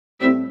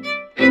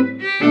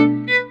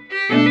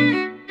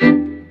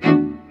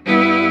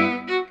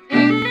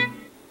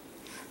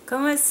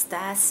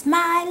estás,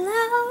 my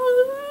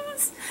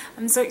loves?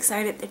 I'm so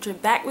excited that you're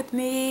back with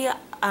me.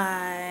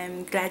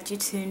 I'm glad you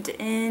tuned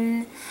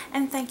in,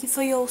 and thank you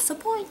for your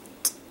support.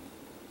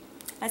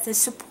 I said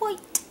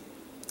support.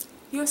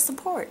 Your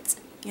support,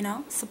 you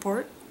know,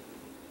 support.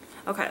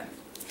 Okay,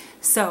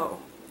 so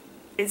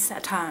it's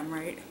that time,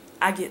 right?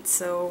 I get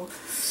so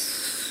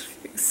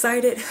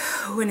excited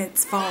when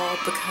it's fall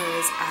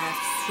because I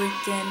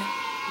freaking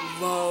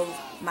love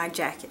my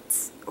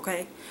jackets.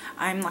 Okay,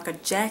 I'm like a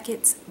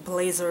jackets,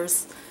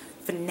 blazers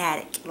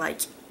fanatic. Like,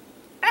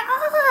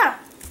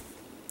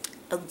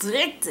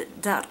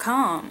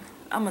 addicted.com.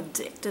 I'm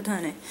addicted,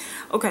 honey.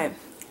 Okay,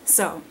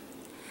 so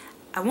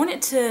I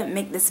wanted to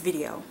make this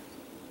video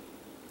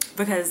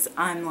because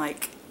I'm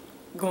like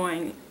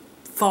going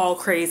fall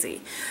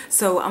crazy.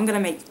 So I'm gonna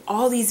make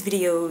all these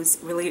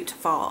videos related to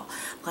fall.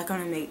 Like, I'm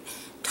gonna make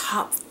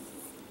top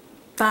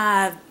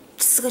 5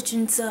 such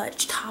and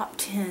such, top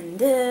 10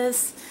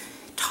 this,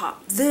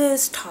 top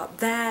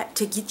that,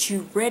 to get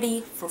you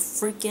ready for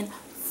freaking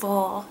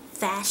fall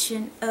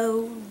fashion.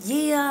 Oh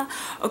yeah.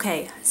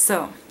 Okay,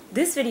 so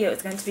this video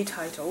is going to be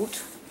titled,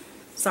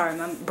 sorry,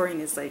 my brain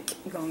is like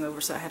going over,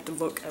 so I have to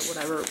look at what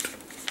I wrote.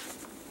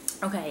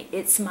 Okay,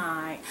 it's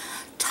my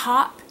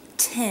top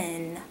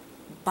 10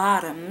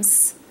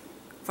 bottoms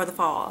for the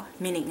fall,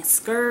 meaning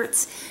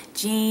skirts,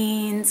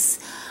 jeans,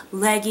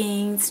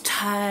 leggings,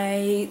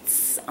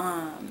 tights,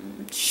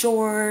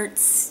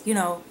 shorts, you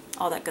know,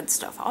 all that good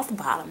stuff. All the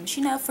bottoms,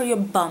 you know, for your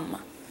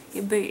bum,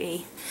 your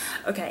booty.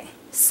 Okay,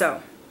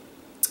 so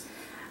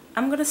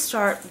I'm gonna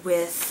start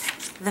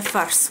with the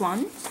first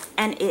one,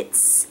 and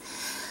it's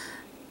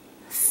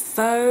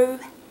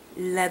faux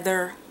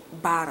leather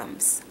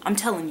bottoms. I'm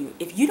telling you,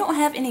 if you don't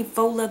have any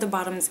faux leather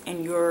bottoms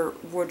in your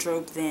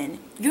wardrobe, then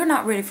you're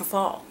not ready for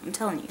fall. I'm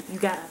telling you, you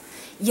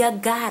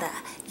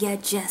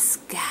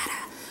just gotta.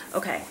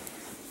 Okay,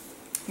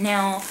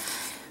 now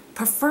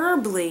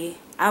preferably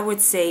I would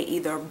say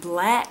either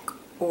black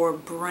or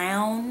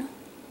brown.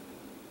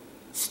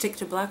 Stick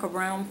to black or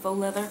brown faux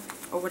leather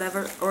or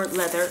whatever, or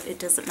leather, it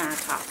doesn't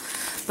matter.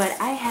 But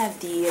I have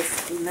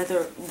these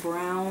leather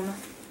brown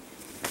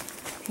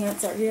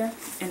pants out here,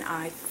 and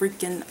I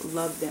freaking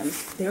love them.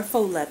 They're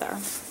faux leather,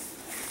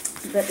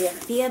 but they're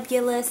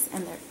fabulous,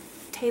 and they're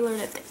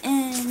tailored at the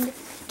end,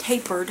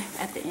 tapered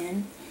at the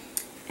end,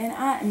 and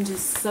I am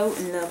just so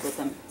in love with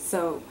them.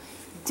 So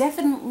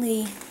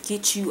definitely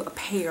get you a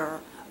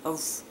pair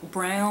of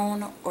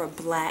brown or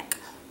black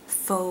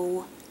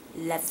faux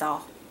leather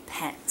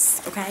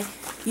pants, okay?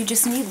 You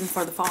just need them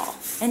for the fall,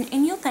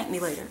 and you'll thank me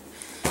later,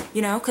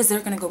 you know, because they're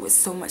gonna go with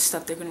so much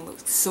stuff. They're gonna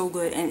look so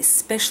good, and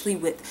especially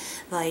with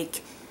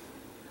like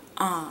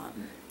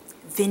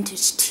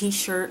vintage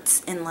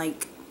t-shirts and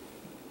like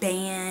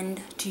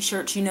band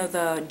t-shirts, you know,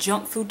 the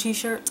junk food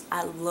t-shirts.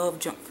 I love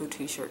junk food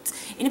t-shirts.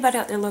 Anybody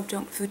out there love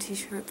junk food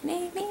t-shirts?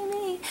 Me.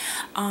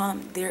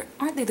 Aren't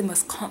they the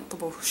most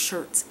comfortable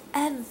shirts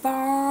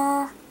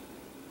ever?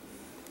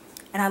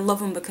 And I love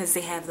them because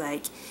they have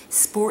like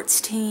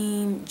sports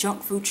team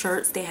junk food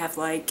shirts. They have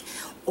like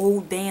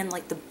old band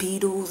like the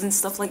Beatles and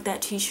stuff like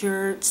that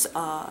t-shirts.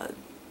 What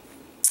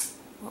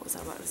was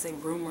I about to say?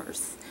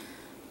 Rumors.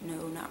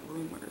 No, not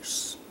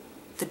Rumors.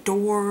 The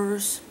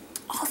Doors.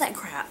 All that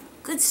crap.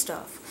 Good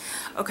stuff.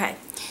 Okay.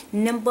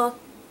 Number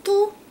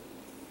 2.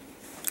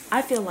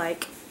 I feel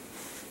like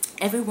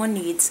everyone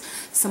needs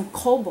some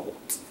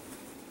cobalt.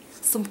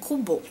 Some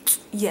cobalt.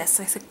 Yes,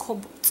 I said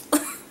cobalt.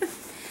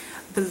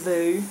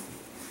 Blue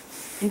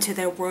into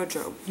their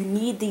wardrobe. You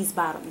need these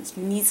bottoms.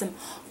 You need some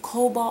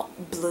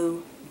cobalt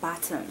blue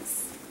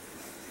bottoms.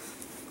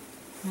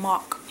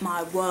 Mark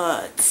my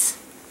words.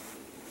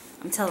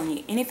 I'm telling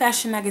you, any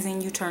fashion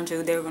magazine you turn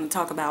to, they're going to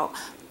talk about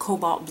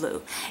cobalt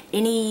blue.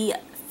 Any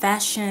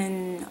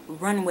fashion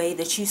runway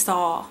that you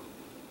saw,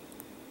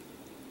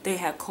 they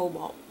had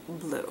cobalt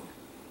blue.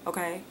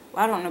 Okay?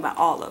 Well, I don't know about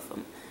all of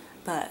them,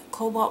 but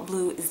cobalt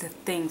blue is the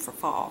thing for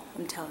fall.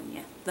 I'm telling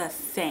you, the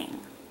thing.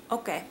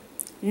 Okay.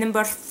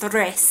 Number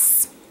 3.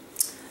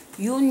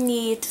 You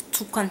need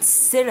to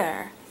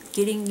consider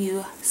getting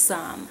you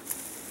some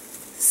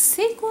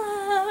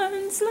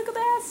sequins. Look at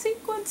that,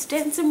 sequins.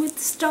 Dancing with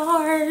the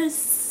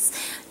stars.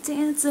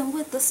 Dancing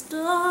with the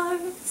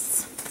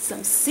stars.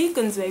 Some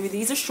sequins, baby.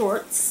 These are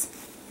shorts.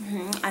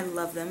 I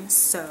love them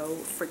so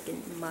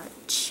freaking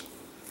much.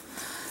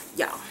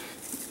 Yeah.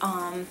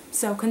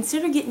 So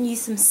consider getting you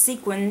some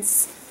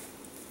sequins.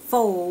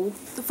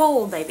 The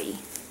fold, baby.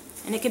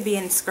 And it could be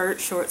in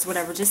skirts, shorts,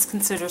 whatever. Just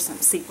consider some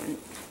sequin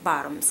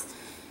bottoms.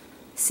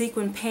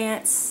 Sequin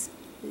pants,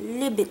 a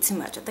little bit too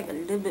much. I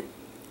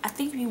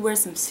think if you wear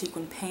some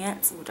sequin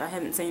pants, which I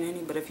haven't seen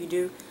any, but if you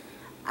do,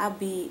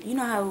 you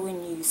know how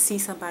when you see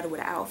somebody with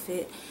an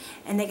outfit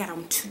and they got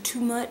on too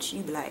much,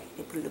 you be like,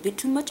 they put a little bit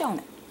too much on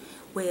it.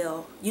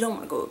 Well, you don't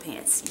want to go with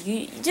pants.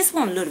 You just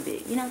want a little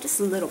bit, you know, just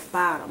a little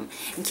bottom,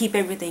 and keep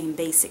everything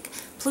basic.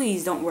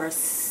 Please don't wear a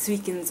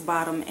sequins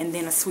bottom and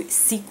then a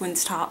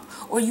sequins top,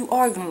 or you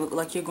are going to look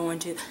like you're going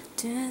to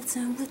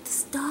Dancing with the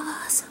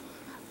Stars.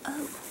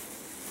 Oh.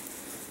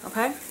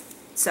 Okay?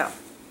 So,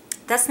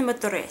 that's number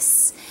 3.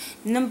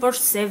 Number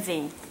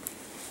 7.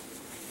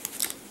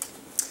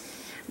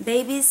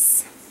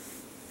 Babies,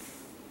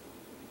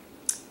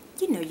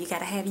 you know you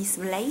gotta have you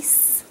some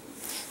lace.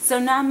 So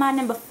now my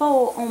number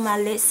 4 on my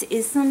list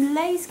is some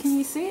lace. Can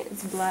you see it?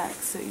 It's black,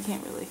 so you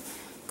can't really.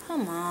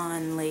 Come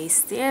on,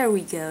 lace. There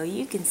we go.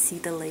 You can see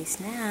the lace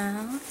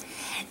now.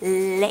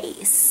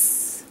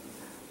 Lace.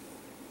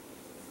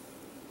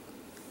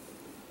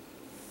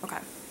 Okay.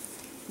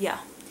 Yeah.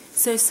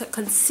 So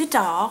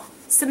consider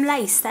some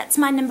lace. That's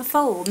my number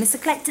 4. Miss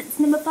Eclectic's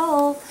number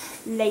 4.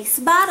 Lace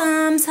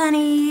bottoms,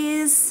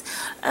 honeys.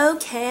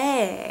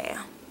 Okay.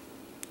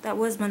 That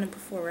was my number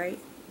 4, right?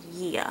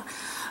 Yeah.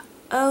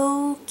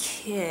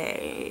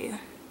 Okay.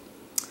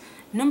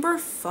 Number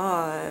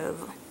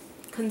 5.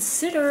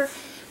 Consider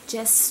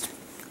just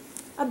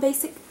a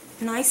basic,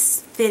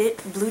 nice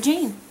fitted blue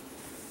jean.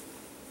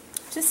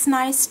 Just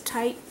nice,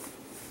 tight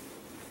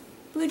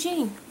blue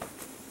jean.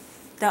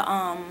 The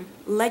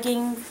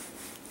legging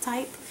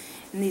type.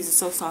 And these are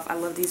so soft. I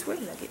love these. Where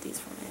did I get these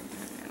from?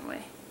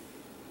 Anyway.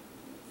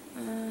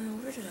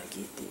 Where did I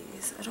get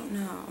these? I don't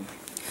know.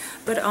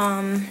 But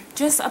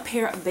just a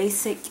pair of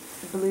basic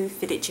blue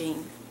fitted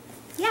jean.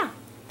 Yeah.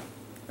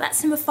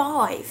 That's number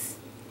 5.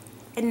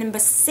 And number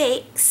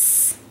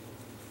 6,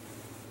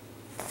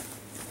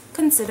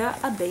 consider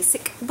a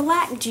basic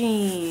black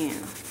jean.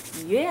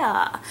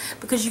 Yeah,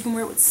 because you can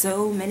wear it with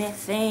so many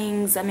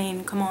things. I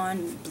mean, come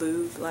on,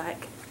 blue,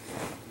 black,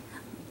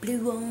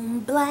 blue on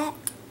black,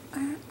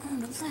 on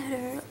the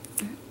letter.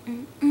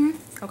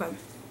 Okay.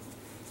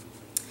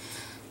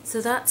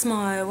 So that's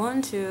my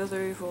 1, 2,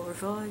 3, 4,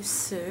 5,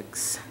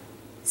 6,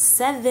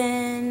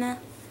 7.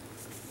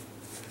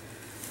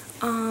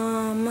 What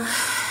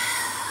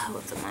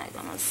am I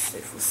gonna say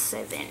for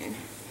 7?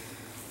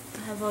 I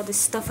have all this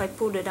stuff. I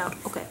pulled it out.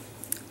 Okay.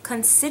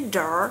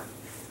 Consider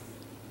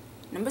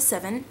number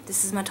 7.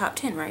 This is my top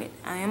 10, right?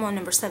 I am on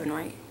number 7,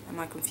 right? Am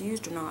I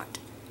confused or not?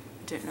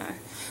 I don't know.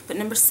 But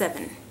number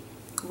 7,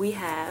 we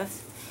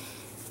have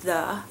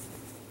the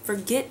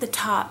Forget the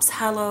Tops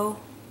Halo,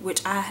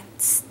 which I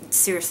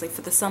seriously,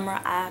 for the summer,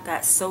 I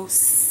got so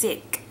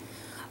sick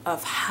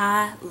of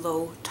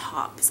high-low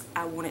tops.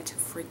 I wanted to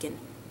freaking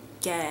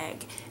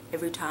gag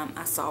every time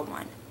I saw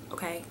one.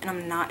 Okay, and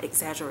I'm not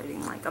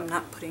exaggerating. Like, I'm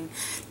not putting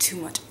too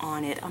much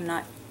on it. I'm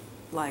not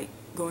like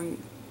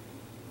going,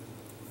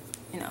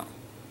 you know,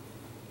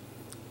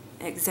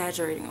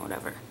 exaggerating or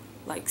whatever.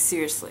 Like,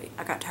 seriously,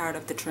 I got tired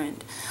of the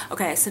trend.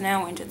 Okay, so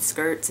now we're into the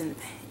skirts and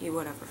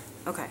whatever.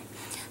 Okay,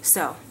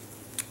 so,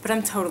 but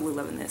I'm totally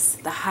loving this.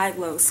 The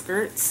high-low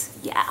skirts,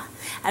 yeah.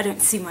 I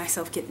don't see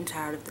myself getting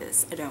tired of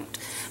this. I don't.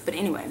 But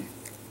anyway,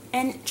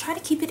 and try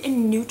to keep it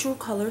in neutral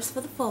colors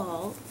for the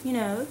fall, you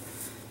know.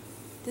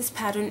 This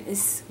pattern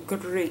is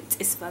great.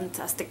 It's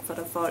fantastic for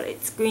the fall.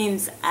 It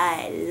screams,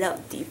 I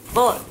love the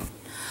fall.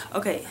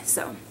 Okay,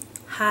 so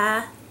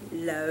high,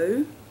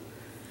 low.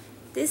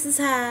 This is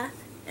high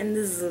and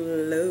this is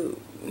low.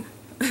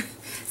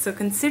 So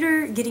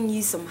consider getting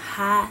you some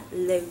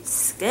high-low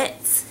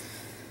skirts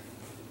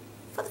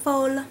for the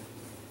fall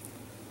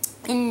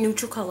in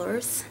neutral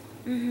colors.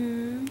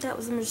 That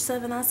was number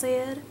 7, I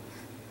said.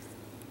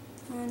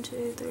 1,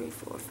 2, 3,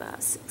 4,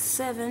 5, 6,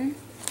 7.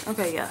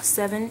 Okay, yeah,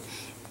 7,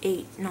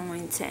 8,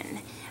 9,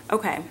 10.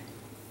 Okay,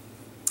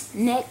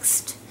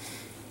 next,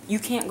 you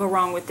can't go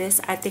wrong with this.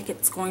 I think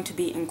it's going to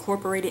be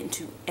incorporated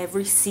into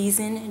every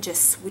season,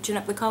 just switching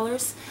up the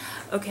colors.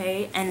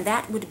 Okay, and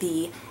that would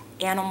be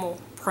animal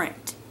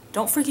print.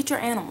 Don't forget your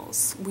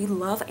animals. We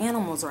love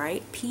animals,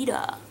 right?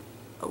 PETA.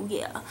 Oh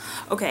yeah.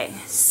 Okay,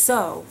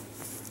 so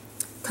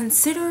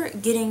consider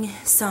getting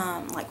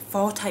some like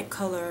fall type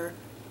color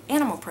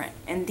animal print,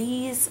 and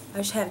these, I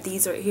just have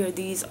these right here.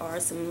 These are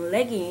some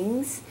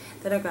leggings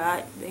that I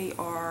got. They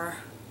are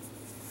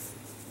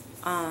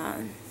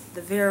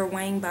the Vera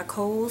Wang by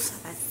Kohl's,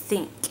 I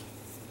think.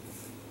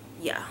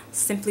 Yeah,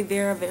 Simply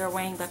Vera, Vera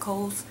Wang by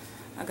Kohl's.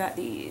 I got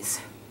these,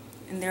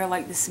 and they're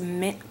like this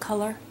mint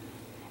color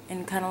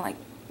and kind of like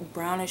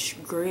brownish,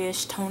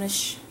 grayish,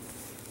 tonish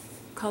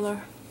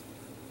color.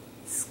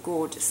 It's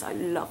gorgeous. I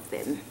love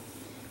them.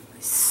 I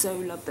so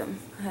love them.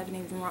 I haven't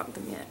even rocked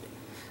them yet.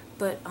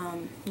 But,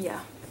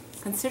 yeah,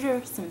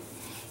 consider some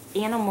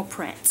animal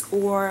prints,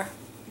 or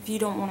if you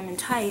don't want them in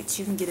tights,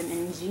 you can get them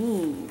in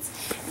jeans.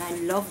 And I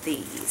love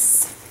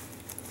these.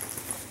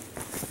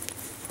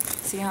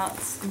 See how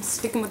I'm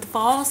sticking with the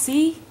fall?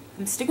 See?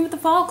 I'm sticking with the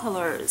fall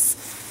colors.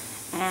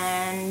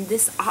 And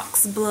this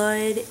ox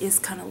blood is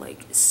kind of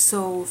like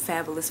so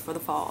fabulous for the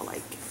fall.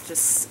 Like,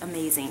 just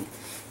amazing.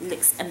 It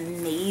looks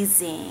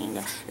amazing.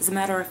 As a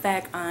matter of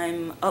fact,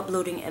 I'm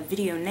uploading a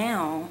video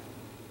now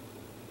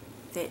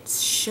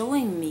that's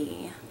showing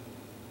me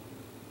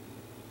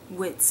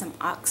with some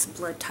ox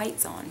blood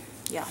tights on.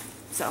 Yeah,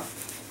 so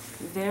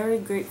very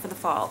great for the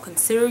fall.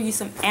 Consider you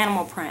some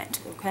animal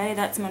print. Okay,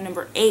 that's my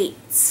number 8.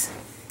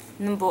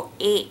 Number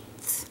 8.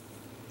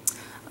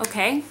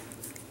 Okay,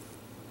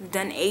 we've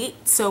done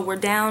 8, so we're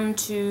down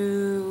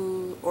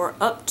to, or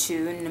up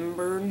to,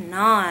 number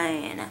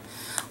 9,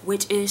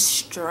 which is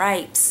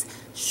stripes.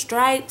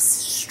 Stripes,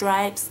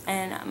 stripes,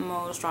 and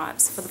more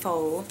stripes for the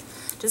fall.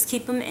 just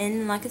keep them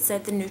in, like I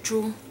said, the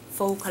neutral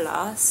faux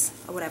colors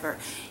or whatever.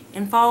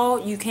 In fall,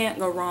 you can't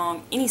go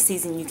wrong. Any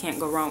season, you can't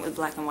go wrong with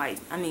black and white.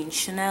 I mean,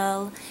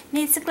 Chanel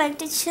needs to go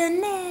to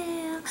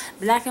Chanel.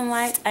 Black and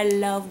white, I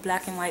love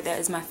black and white. That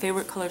is my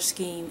favorite color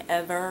scheme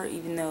ever,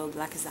 even though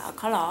black is not a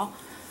color.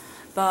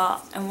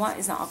 And white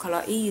is not a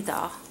color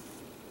either.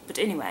 But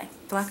anyway,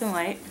 black and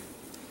white.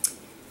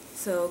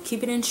 So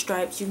keep it in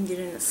stripes. You can get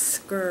it in the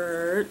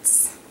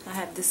skirts. I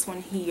have this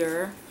one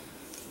here,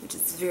 which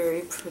is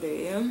very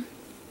pretty. I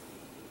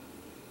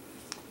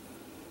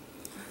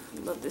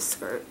love this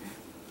skirt.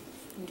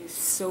 You can do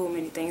so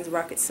many things,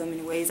 rock it so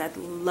many ways. I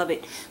love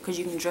it because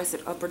you can dress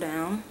it up or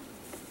down,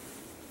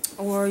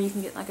 or you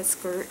can get like a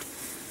skirt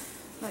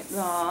like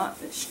that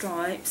with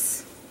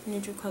stripes,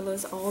 neutral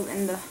colors, all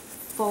in the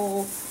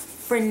fall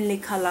friendly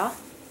color.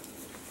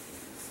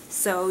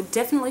 So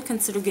definitely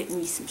consider getting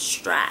you some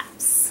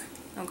straps.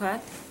 Okay,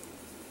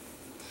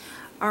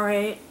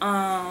 alright,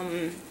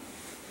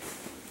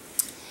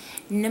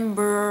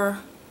 number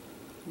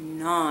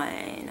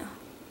 9,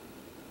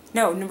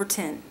 no, number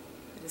 10.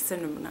 I just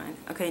said number 9.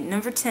 Okay,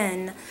 number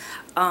 10,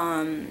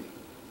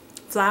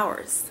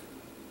 flowers.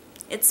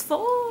 It's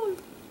fall,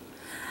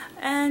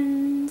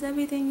 and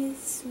everything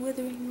is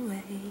withering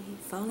away,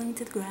 falling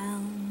to the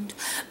ground.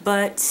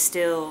 But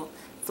still,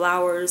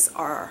 flowers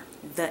are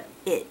the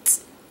it.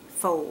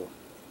 Fall.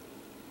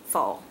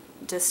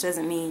 Just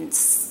doesn't mean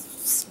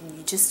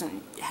you just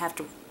don't have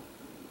to,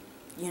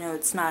 you know,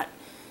 it's not,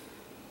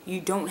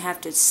 you don't have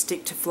to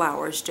stick to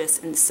flowers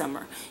just in the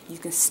summer. You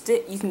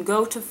can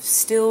go to,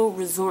 still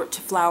resort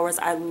to flowers.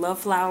 I love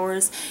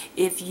flowers.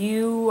 If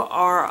you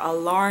are a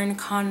Lauren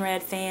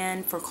Conrad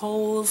fan for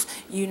Kohl's,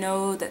 you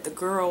know that the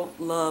girl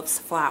loves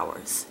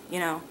flowers, you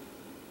know.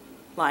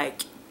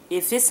 Like,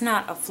 if it's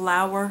not a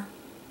flower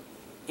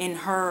in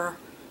her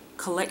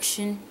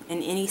collection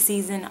in any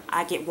season,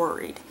 I get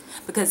worried,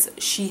 because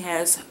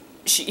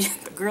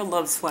the girl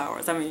loves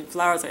flowers. I mean,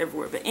 flowers are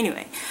everywhere. But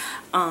anyway,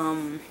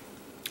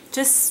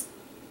 just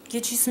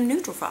get you some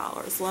neutral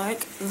flowers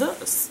like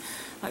this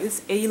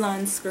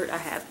A-line skirt I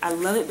have. I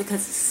love it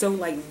because it's so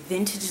like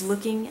vintage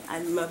looking. I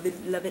love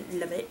it, love it,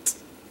 love it.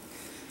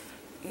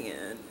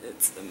 And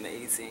it's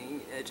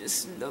amazing. I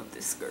just love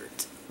this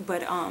skirt.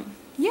 But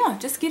yeah,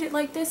 just get it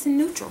like this in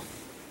neutral.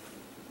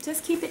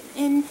 Just keep it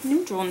in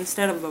neutral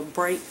instead of a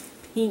bright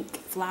pink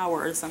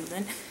flower or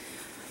something.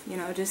 You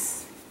know,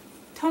 just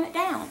tone it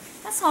down.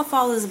 That's all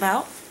fall is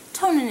about.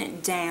 Toning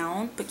it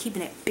down, but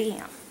keeping it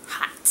bam,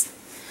 hot.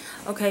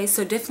 Okay,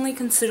 so definitely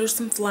consider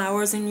some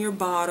flowers in your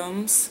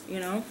bottoms, you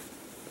know.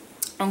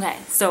 Okay,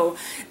 so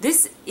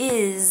this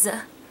is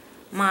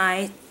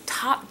my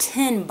top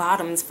 10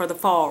 bottoms for the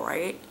fall,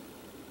 right?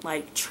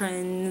 Like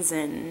trends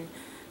and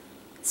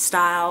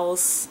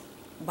styles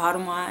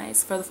bottom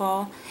wise for the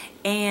fall.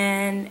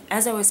 And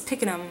as I was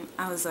picking them,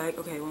 I was like,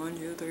 okay, 1,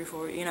 2, 3,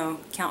 4, you know,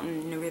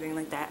 counting and everything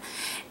like that.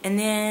 And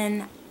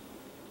then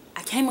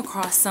I came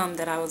across some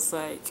that I was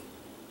like,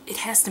 it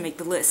has to make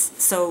the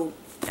list. So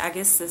I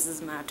guess this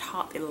is my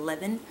top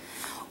 11,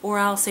 or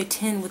I'll say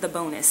 10 with a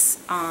bonus.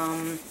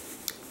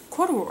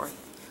 Corduroy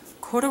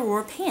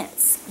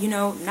pants, you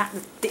know, not the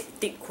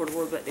thick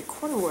corduroy, but the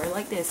corduroy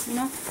like this, you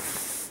know.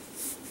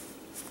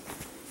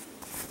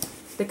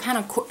 The kind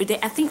of,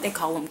 I think they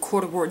call them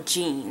corduroy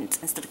jeans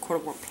instead of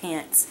corduroy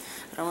pants.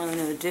 I don't really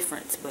know the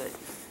difference, but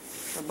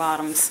the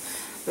bottoms.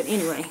 But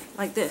anyway,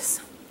 like this.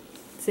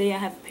 See, I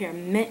have a pair of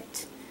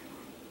mint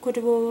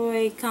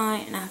corduroy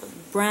kind, and I have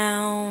a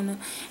brown,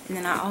 and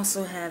then I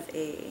also have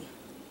a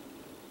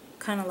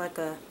kind of like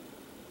a,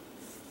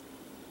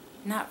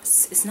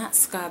 it's not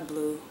sky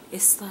blue,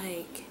 it's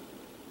like,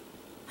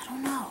 I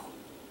don't know,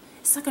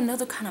 it's like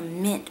another kind of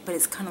mint, but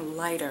it's kind of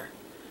lighter.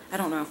 I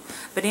don't know,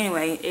 but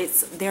anyway,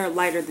 they're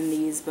lighter than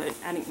these, but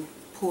I didn't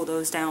pull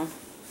those down.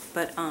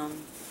 But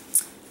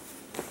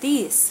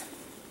these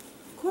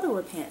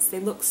corduroy pants, they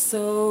look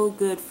so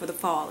good for the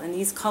fall, and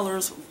these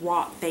colors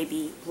rock,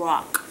 baby,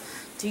 rock.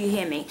 Do you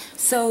hear me?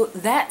 So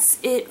that's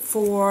it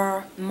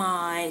for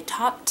my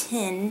top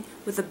 10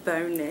 with a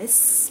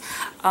bonus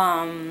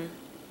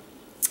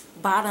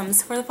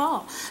bottoms for the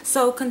fall.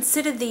 So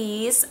consider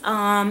these.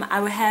 I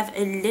will have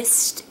a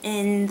list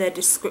in the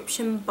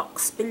description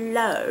box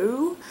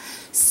below.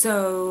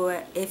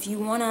 So if you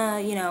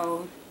wanna, you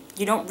know,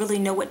 you don't really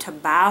know what to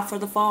buy for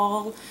the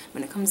fall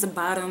when it comes to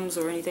bottoms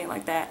or anything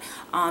like that,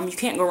 you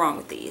can't go wrong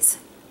with these.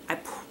 I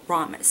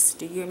promise.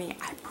 Do you hear me?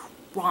 I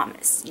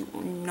promise you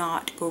will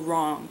not go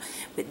wrong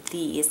with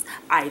these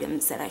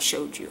items that I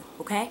showed you,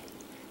 okay?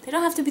 They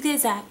don't have to be the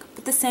exact,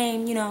 but the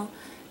same, you know,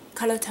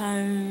 color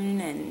tone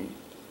and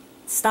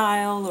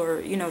style, or,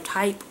 you know,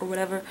 type or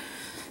whatever.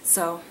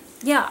 So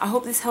yeah, I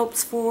hope this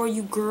helps for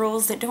you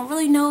girls that don't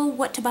really know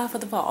what to buy for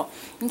the fall.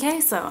 Okay,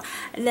 so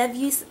I love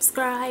you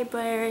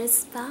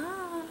subscribers.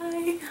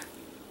 Bye.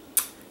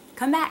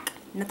 Come back.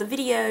 Another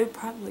video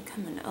probably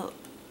coming up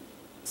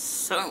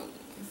soon.